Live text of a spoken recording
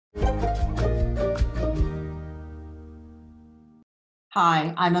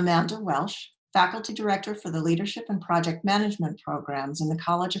Hi, I'm Amanda Welsh, Faculty Director for the Leadership and Project Management programs in the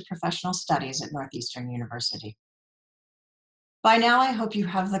College of Professional Studies at Northeastern University. By now, I hope you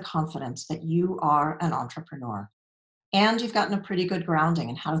have the confidence that you are an entrepreneur, and you've gotten a pretty good grounding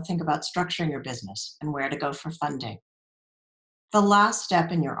in how to think about structuring your business and where to go for funding. The last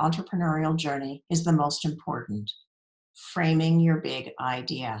step in your entrepreneurial journey is the most important: framing your big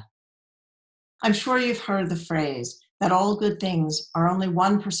idea. I'm sure you've heard the phrase that all good things are only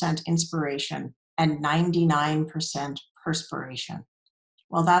 1% inspiration and 99% perspiration.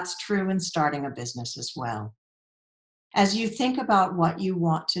 Well, that's true in starting a business as well. As you think about what you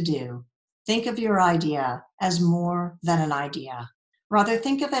want to do, think of your idea as more than an idea. Rather,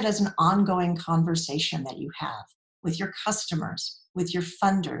 think of it as an ongoing conversation that you have with your customers, with your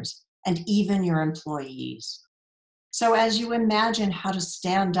funders, and even your employees. So as you imagine how to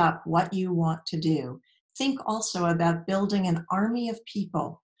stand up what you want to do, think also about building an army of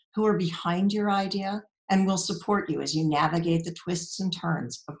people who are behind your idea and will support you as you navigate the twists and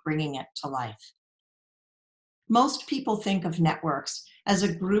turns of bringing it to life. Most people think of networks as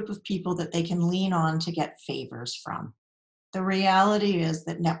a group of people that they can lean on to get favors from. The reality is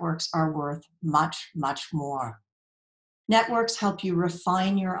that networks are worth much, much more. Networks help you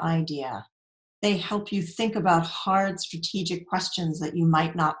refine your idea. They help you think about hard strategic questions that you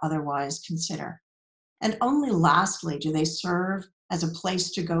might not otherwise consider. And only lastly do they serve as a place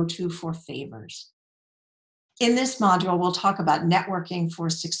to go to for favors. In this module, we'll talk about networking for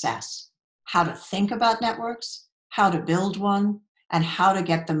success, how to think about networks, how to build one, and how to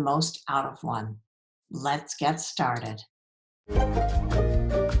get the most out of one. Let's get started.